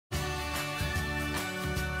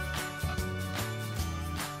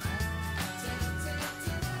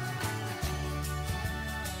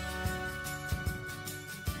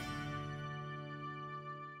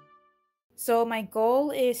So my goal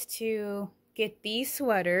is to get these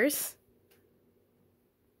sweaters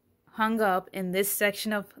hung up in this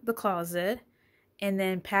section of the closet and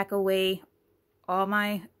then pack away all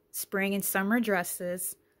my spring and summer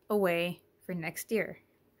dresses away for next year.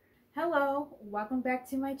 Hello, welcome back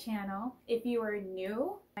to my channel. If you are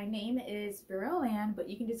new, my name is Beryl Ann, but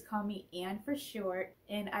you can just call me Ann for short,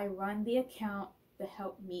 and I run the account The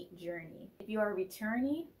Help Meet Journey. If you are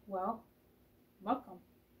returning, well, welcome.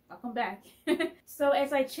 Welcome back. So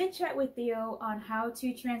as I chit chat with you on how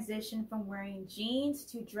to transition from wearing jeans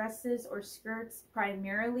to dresses or skirts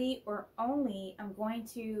primarily or only, I'm going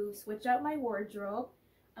to switch out my wardrobe.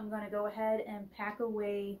 I'm going to go ahead and pack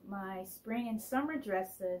away my spring and summer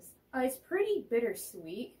dresses. It's pretty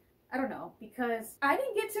bittersweet. I don't know, because I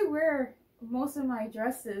didn't get to wear most of my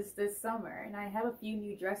dresses this summer, and I have a few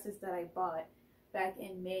new dresses that I bought back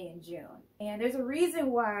in May and June. And there's a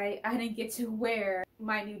reason why I didn't get to wear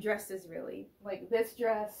my new dresses really. Like this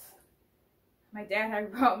dress, my dad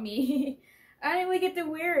had brought me. I didn't really get to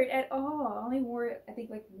wear it at all. I only wore it, I think,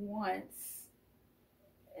 like once.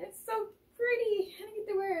 It's so pretty. I didn't get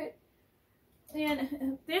to wear it.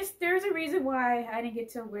 And there's a reason why I didn't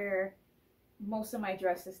get to wear most of my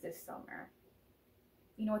dresses this summer.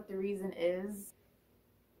 You know what the reason is?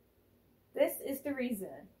 This is the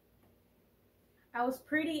reason. I was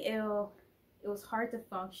pretty ill. It was hard to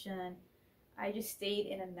function. I just stayed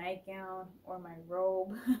in a nightgown or my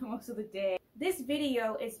robe most of the day. This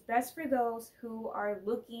video is best for those who are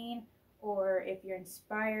looking, or if you're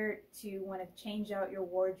inspired to want to change out your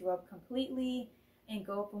wardrobe completely and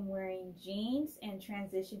go from wearing jeans and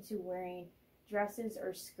transition to wearing dresses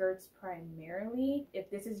or skirts primarily.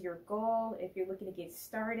 If this is your goal, if you're looking to get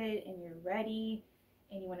started and you're ready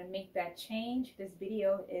and you want to make that change, this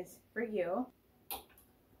video is for you.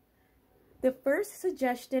 The first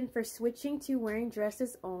suggestion for switching to wearing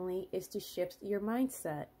dresses only is to shift your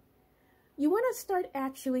mindset. You want to start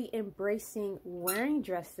actually embracing wearing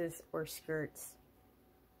dresses or skirts.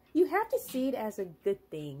 You have to see it as a good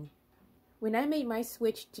thing. When I made my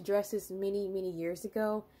switch to dresses many years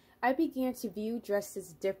ago, I began to view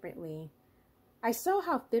dresses differently. I saw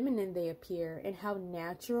how feminine they appear and how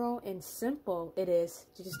natural and simple it is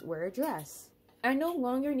to just wear a dress. I no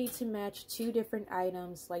longer need to match two different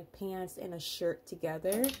items like pants and a shirt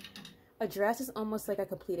together. A dress is almost like a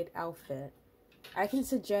completed outfit. I can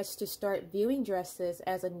suggest to start viewing dresses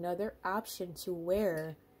as another option to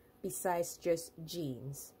wear besides just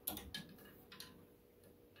jeans.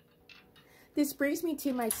 This brings me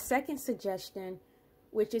to my second suggestion,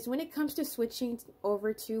 which is when it comes to switching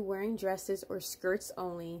over to wearing dresses or skirts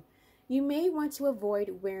only, you may want to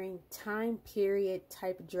avoid wearing time period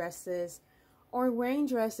type dresses or wearing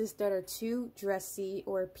dresses that are too dressy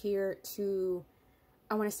or appear too,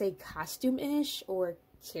 I want to say, costume-ish or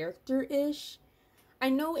character-ish.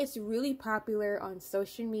 I know it's really popular on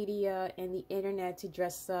social media and the internet to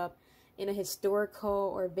dress up in a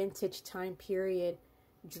historical or vintage time period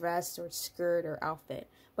dress or skirt or outfit,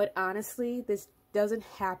 but honestly, this doesn't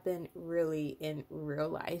happen really in real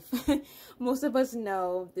life. Most of us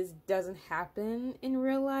know this doesn't happen in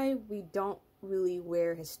real life. We don't really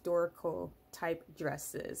wear historical type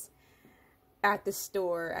dresses at the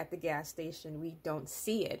store, at the gas station. We don't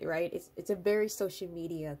see it, right? It's a very social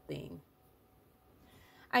media thing.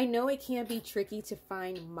 I know it can be tricky to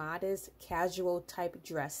find modest, casual type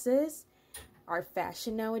dresses. Our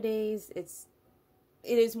fashion nowadays, it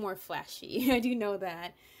is more flashy. I do know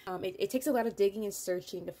that. It takes a lot of digging and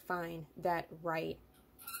searching to find that right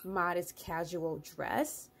modest, casual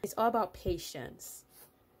dress. It's all about patience.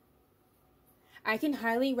 I can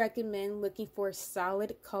highly recommend looking for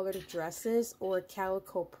solid colored dresses or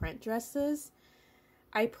calico print dresses.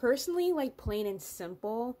 I personally like plain and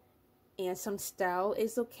simple, and some style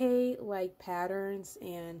is okay, like patterns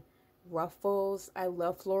and ruffles. I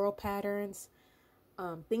love floral patterns,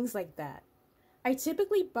 things like that. I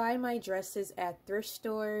typically buy my dresses at thrift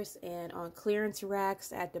stores and on clearance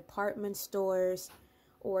racks at department stores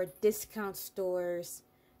or discount stores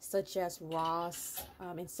such as Ross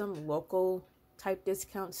and some local type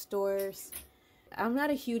discount stores. I'm not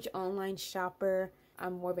a huge online shopper.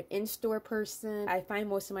 I'm more of an in-store person. I find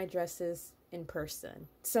most of my dresses in person.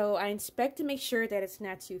 So I inspect to make sure that it's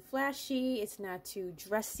not too flashy, it's not too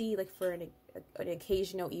dressy, like for an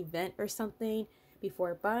occasional event or something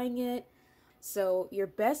before buying it. So your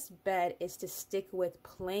best bet is to stick with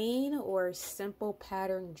plain or simple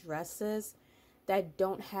pattern dresses that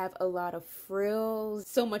don't have a lot of frills,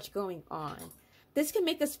 so much going on. This can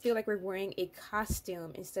make us feel like we're wearing a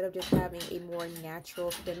costume instead of just having a more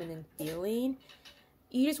natural feminine feeling.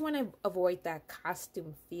 You just want to avoid that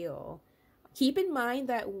costume feel. Keep in mind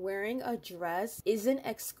that wearing a dress isn't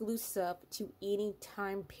exclusive to any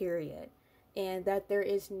time period, and that there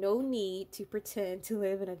is no need to pretend to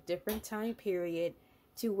live in a different time period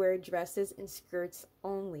to wear dresses and skirts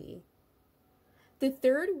only. The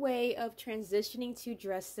third way of transitioning to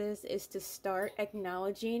dresses is to start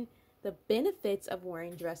acknowledging the benefits of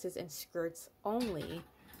wearing dresses and skirts only.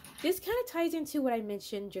 This kind of ties into what I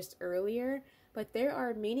mentioned just earlier, but there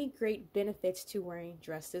are many great benefits to wearing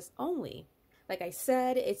dresses only. Like I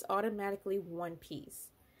said, it's automatically one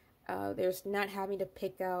piece. There's not having to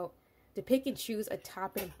pick and choose a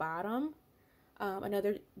top and bottom.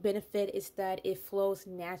 Another benefit is that it flows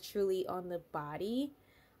naturally on the body.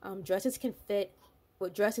 Dresses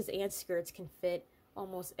and skirts can fit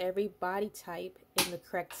almost every body type in the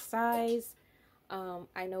correct size.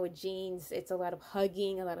 I know with jeans, it's a lot of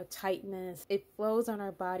hugging, a lot of tightness. It flows on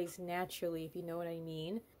our bodies naturally, if you know what I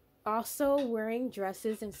mean. Also, wearing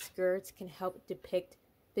dresses and skirts can help depict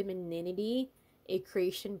femininity, a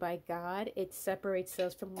creation by God. It separates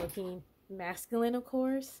us from looking masculine, of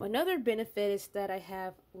course. Another benefit is that I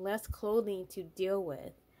have less clothing to deal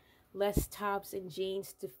with, less tops and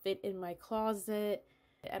jeans to fit in my closet.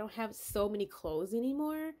 I don't have so many clothes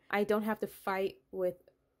anymore. I don't have to fight with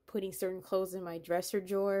putting certain clothes in my dresser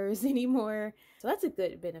drawers anymore. So that's a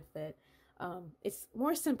good benefit. It's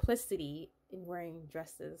more simplicity in wearing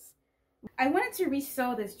dresses. I wanted to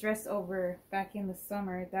resew this dress over back in the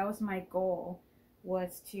summer. That was my goal,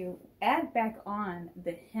 was to add back on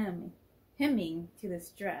the hemming to this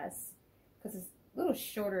dress, because it's a little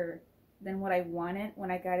shorter than what I wanted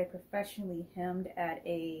when I got it professionally hemmed at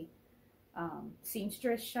a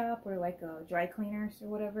seamstress shop, or like a dry cleaners or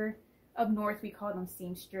whatever. Up north we call them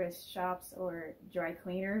seamstress shops or dry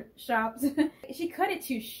cleaner shops. She cut it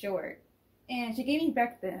too short and she gave me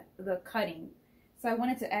back the cutting, so I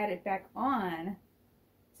wanted to add it back on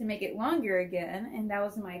to make it longer again, and that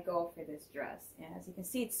was my goal for this dress. And as you can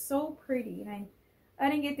see, it's so pretty, and I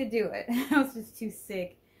didn't get to do it. I was just too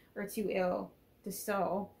sick or too ill to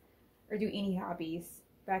sew or do any hobbies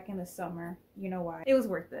back in the summer. You know why. It was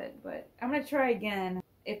worth it, but I'm gonna try again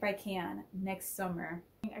if I can next summer.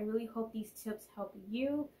 I really hope these tips help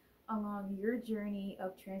you along your journey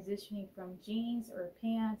of transitioning from jeans or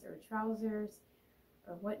pants or trousers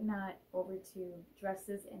or whatnot over to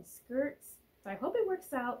dresses and skirts. So I hope it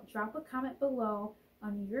works out. Drop a comment below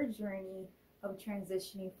on your journey of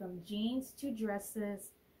transitioning from jeans to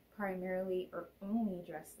dresses, primarily or only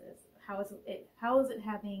dresses. How is it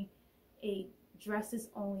having a dresses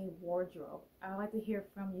only wardrobe? I'd like to hear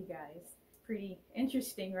from you guys. Pretty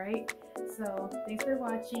interesting, right? So thanks for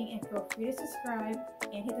watching, and feel free to subscribe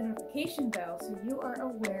and hit the notification bell so you are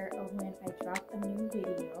aware of when I drop a new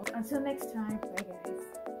video. Until next time, bye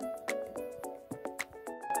guys.